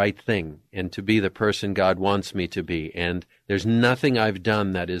do the right thing and to be the person God wants me to be. And there's nothing I've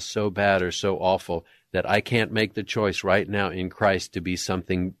done that is so bad or so awful that I can't make the choice right now in Christ to be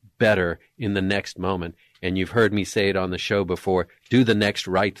something better in the next moment. And you've heard me say it on the show before, do the next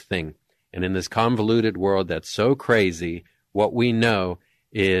right thing. And in this convoluted world that's so crazy, what we know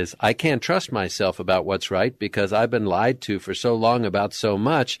is I can't trust myself about what's right because I've been lied to for so long about so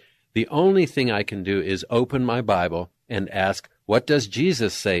much. The only thing I can do is open my Bible and ask, what does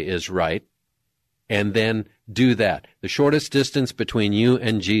Jesus say is right, and then do that. The shortest distance between you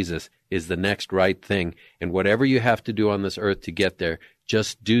and Jesus is the next right thing, and whatever you have to do on this earth to get there,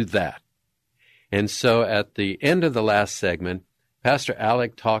 just do that. And so at the end of the last segment, Pastor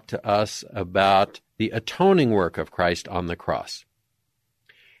Alec talked to us about the atoning work of Christ on the cross.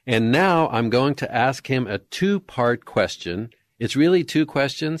 And now I'm going to ask him a two-part question. It's really two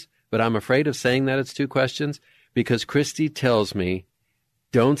questions, but I'm afraid of saying that it's two questions because Christy tells me,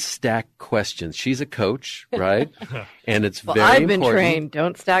 don't stack questions. She's a coach, right? And it's well, very I've been important. trained.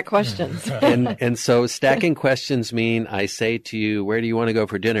 Don't stack questions. And so stacking questions mean I say to you, where do you want to go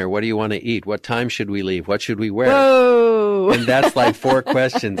for dinner? What do you want to eat? What time should we leave? What should we wear? Whoa. And that's like 4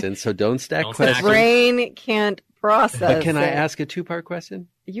 questions. And so don't stack questions. The brain can't process But can I it. ask a two-part question?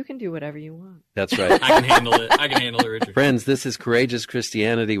 You can do whatever you want. That's right. I can handle it, Richard. Friends, this is Courageous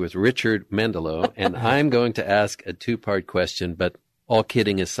Christianity with Richard Mendelow, and I'm going to ask a two-part question, but all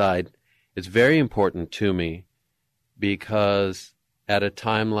kidding aside, it's very important to me because at a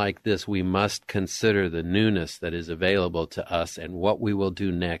time like this, we must consider the newness that is available to us and what we will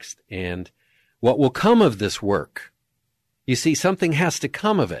do next and what will come of this work. You see, something has to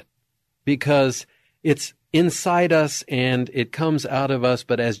come of it because it's inside us and it comes out of us.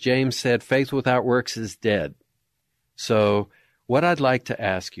 But as James said, faith without works is dead. So what I'd like to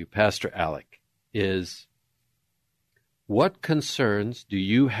ask you, Pastor Alec, is what concerns do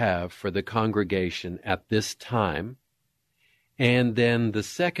you have for the congregation at this time? And then the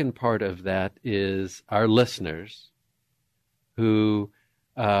second part of that is our listeners who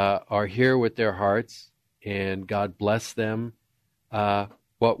are here with their hearts, and God bless them.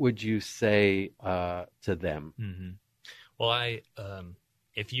 What would you say to them? Mm-hmm. Well,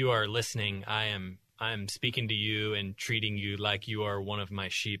 if you are listening, I'm speaking to you and treating you like you are one of my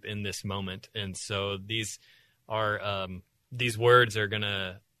sheep in this moment, and so these words are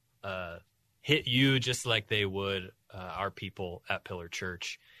gonna hit you just like they would our people at Pillar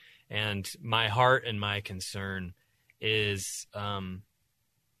Church. And my heart and my concern is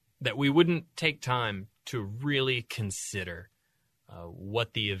that we wouldn't take time to really consider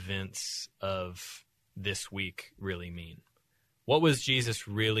what the events of this week really mean. What was Jesus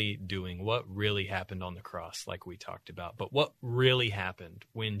really doing? What really happened on the cross, like we talked about? But what really happened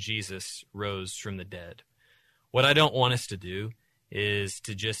when Jesus rose from the dead? What I don't want us to do is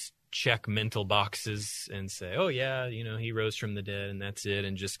to just check mental boxes and say, oh, yeah, he rose from the dead and that's it,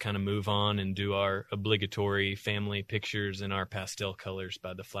 and just kind of move on and do our obligatory family pictures in our pastel colors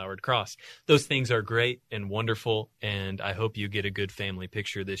by the flowered cross. Those things are great and wonderful, and I hope you get a good family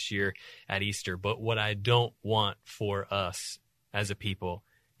picture this year at Easter. But what I don't want for us as a people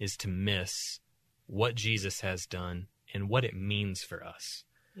is to miss what Jesus has done and what it means for us.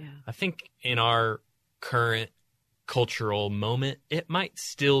 Yeah. I think in our current cultural moment, it might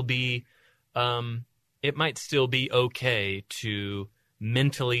still be okay to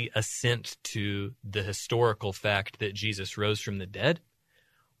mentally assent to the historical fact that Jesus rose from the dead.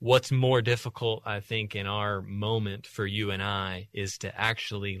 What's more difficult, I think, in our moment for you and I is to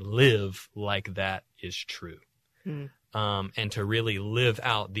actually live like that is true. And to really live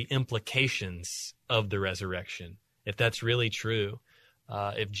out the implications of the resurrection. If that's really true,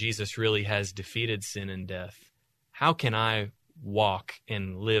 if Jesus really has defeated sin and death, how can I walk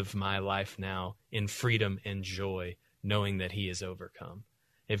and live my life now in freedom and joy, knowing that he is overcome?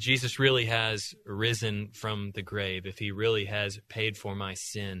 If Jesus really has risen from the grave, if he really has paid for my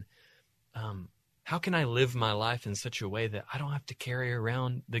sin, how can I live my life in such a way that I don't have to carry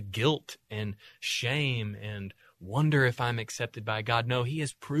around the guilt and shame and wonder if I'm accepted by God? No, he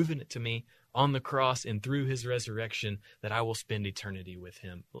has proven it to me on the cross and through his resurrection that I will spend eternity with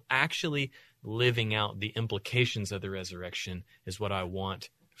him. Actually living out the implications of the resurrection is what I want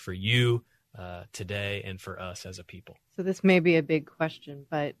for you today and for us as a people. So this may be a big question,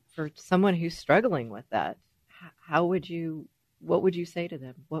 but for someone who's struggling with that, what would you say to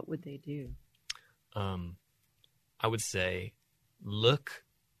them? What would they do? I would say, look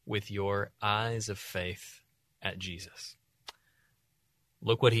with your eyes of faith at Jesus.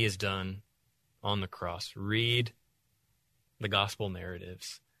 Look what he has done on the cross. Read the gospel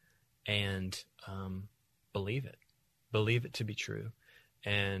narratives and believe it. Believe it to be true.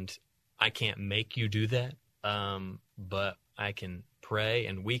 And I can't make you do that, but I can pray,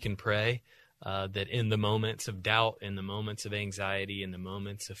 and we can pray that in the moments of doubt, in the moments of anxiety, in the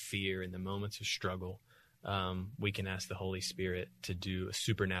moments of fear, in the moments of struggle, we can ask the Holy Spirit to do a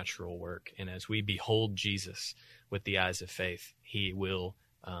supernatural work. And as we behold Jesus with the eyes of faith, he will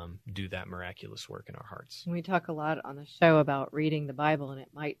do that miraculous work in our hearts. We talk a lot on the show about reading the Bible, and it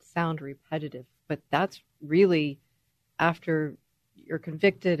might sound repetitive, but that's really after you're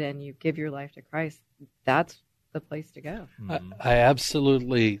convicted and you give your life to Christ, that's the place to go. I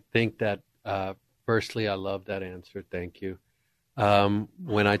absolutely think that, firstly, I love that answer. Thank you.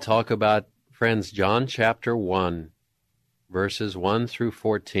 When I talk about, friends, John chapter 1, verses 1 through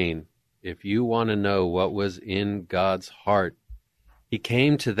 14, if you want to know what was in God's heart, he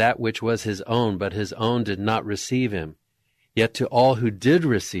came to that which was his own, but his own did not receive him. Yet to all who did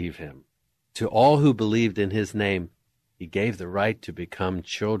receive him, to all who believed in his name, he gave the right to become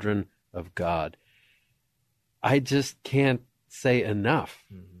children of God. I just can't say enough.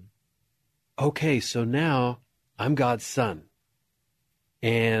 Okay, so now I'm God's son.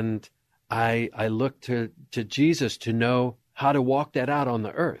 And I look to Jesus to know how to walk that out on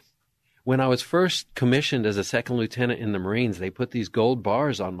the earth. When I was first commissioned as a second lieutenant in the Marines, they put these gold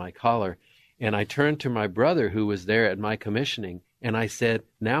bars on my collar, and I turned to my brother who was there at my commissioning, and I said,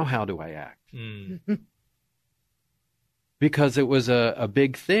 now how do I act? Because it was a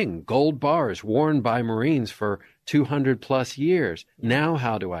big thing, gold bars worn by Marines for 200 plus years. Now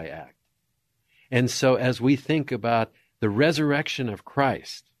how do I act? And so as we think about the resurrection of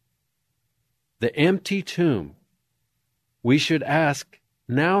Christ, the empty tomb, we should ask,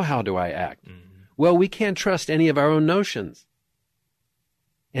 now how do I act? Well, we can't trust any of our own notions.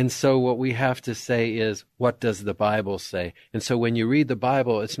 And so what we have to say is, what does the Bible say? And so when you read the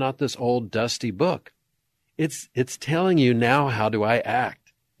Bible, it's not this old dusty book. It's telling you, now how do I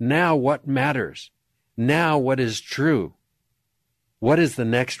act? Now what matters? Now what is true? What is the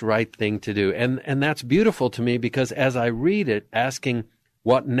next right thing to do? And that's beautiful to me, because as I read it, asking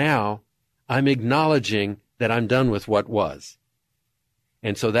what now, I'm acknowledging that I'm done with what was.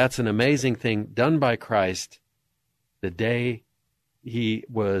 And so that's an amazing thing done by Christ the day he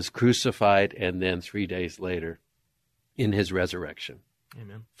was crucified, and then 3 days later in his resurrection.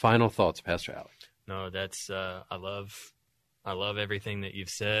 Amen. Final thoughts, Pastor Alex. No, that's I love everything that you've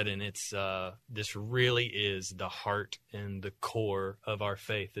said, and it's this really is the heart and the core of our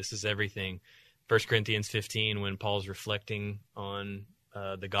faith. This is everything. 1 Corinthians 15, when Paul's reflecting on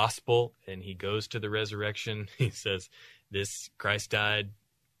the gospel and he goes to the resurrection, he says, this Christ died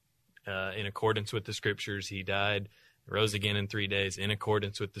in accordance with the scriptures. He died, rose again in 3 days in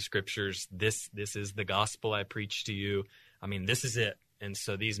accordance with the scriptures. This is the gospel I preach to you. I mean, this is it. And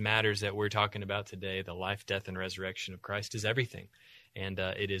so these matters that we're talking about today, the life, death, and resurrection of Christ, is everything. And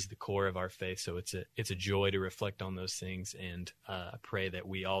it is the core of our faith. So it's a joy to reflect on those things. And I pray that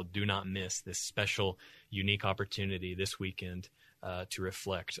we all do not miss this special, unique opportunity this weekend to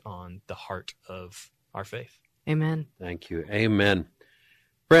reflect on the heart of our faith. Amen. Thank you. Amen.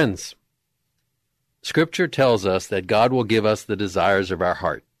 Friends, Scripture tells us that God will give us the desires of our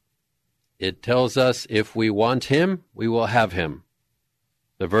heart. It tells us if we want him, we will have him.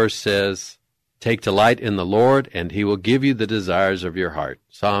 The verse says, take delight in the Lord, and he will give you the desires of your heart.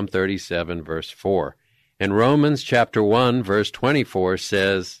 Psalm 37, verse 4. And Romans chapter 1, verse 24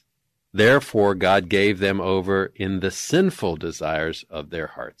 says, therefore God gave them over in the sinful desires of their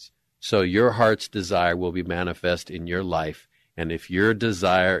hearts. So your heart's desire will be manifest in your life. And if your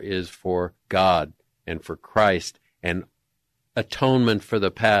desire is for God and for Christ and atonement for the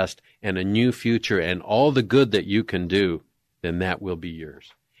past and a new future and all the good that you can do, then that will be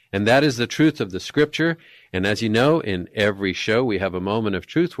yours. And that is the truth of the Scripture. And as you know, in every show we have a moment of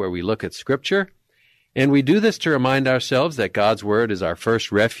truth where we look at Scripture. And we do this to remind ourselves that God's Word is our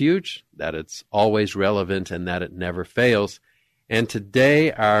first refuge, that it's always relevant, and that it never fails. And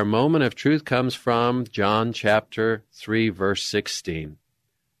today our moment of truth comes from John chapter 3, verse 16.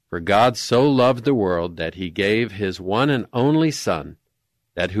 For God so loved the world that he gave his one and only Son,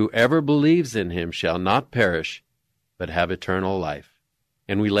 that whoever believes in him shall not perish, but have eternal life.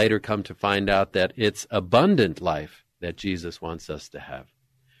 And we later come to find out that it's abundant life that Jesus wants us to have.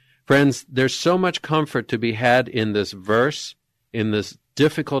 Friends, there's so much comfort to be had in this verse. In this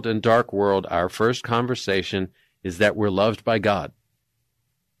difficult and dark world, our first conversation is that we're loved by God.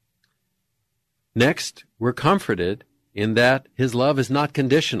 Next, we're comforted in that his love is not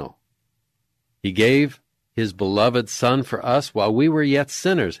conditional. He gave his beloved Son for us while we were yet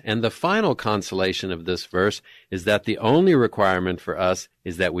sinners. And the final consolation of this verse is that the only requirement for us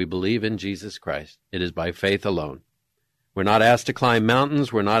is that we believe in Jesus Christ. It is by faith alone. We're not asked to climb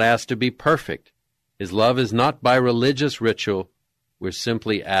mountains. We're not asked to be perfect. His love is not by religious ritual. We're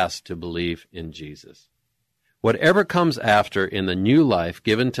simply asked to believe in Jesus. Whatever comes after in the new life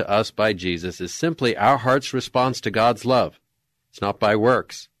given to us by Jesus is simply our heart's response to God's love. It's not by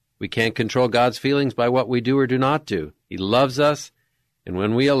works. We can't control God's feelings by what we do or do not do. He loves us, and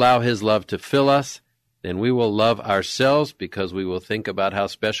when we allow his love to fill us, then we will love ourselves because we will think about how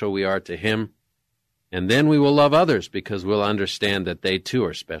special we are to him, And then we will love others because we'll understand that they too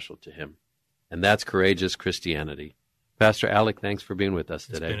are special to him. And that's courageous Christianity. Pastor Alec, thanks for being with us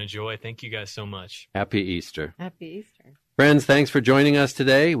today. It's been a joy. Thank you guys so much. Happy Easter. Happy Easter. Friends, thanks for joining us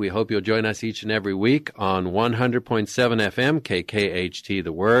today. We hope you'll join us each and every week on 100.7 FM, KKHT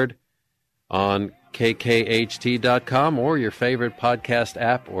The Word, on kkht.com or your favorite podcast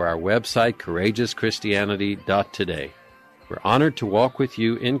app or our website, courageouschristianity.today. We're honored to walk with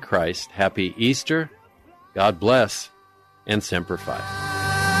you in Christ. Happy Easter. God bless, and Semper Fi.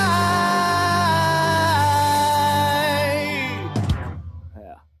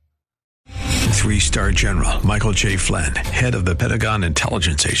 Three-star General Michael J. Flynn, head of the Pentagon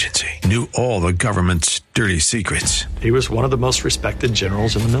Intelligence Agency, knew all the government's dirty secrets. He was one of the most respected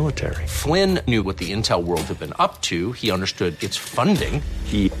generals in the military. Flynn knew what the intel world had been up to. He understood its funding.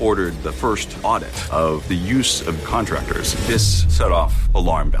 He ordered the first audit of the use of contractors. This set off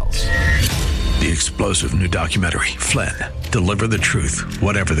alarm bells. The explosive new documentary, Flynn, Deliver the Truth,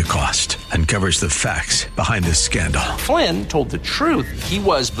 Whatever the Cost, uncovers the facts behind this scandal. Flynn told the truth. He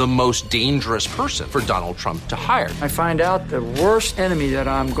was the most dangerous person for Donald Trump to hire. I find out the worst enemy that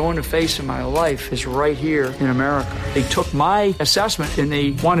I'm going to face in my life is right here in America. They took my assessment and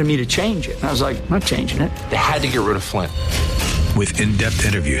they wanted me to change it. And I was like, I'm not changing it. They had to get rid of Flynn. With in-depth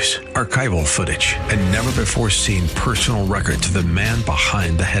interviews, archival footage, and never-before-seen personal records of the man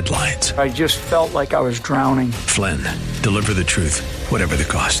behind the headlines. I just felt like I was drowning. Flynn, Deliver the Truth, Whatever the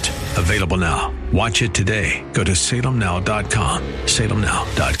Cost. Available now. Watch it today. Go to salemnow.com.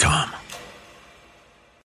 salemnow.com.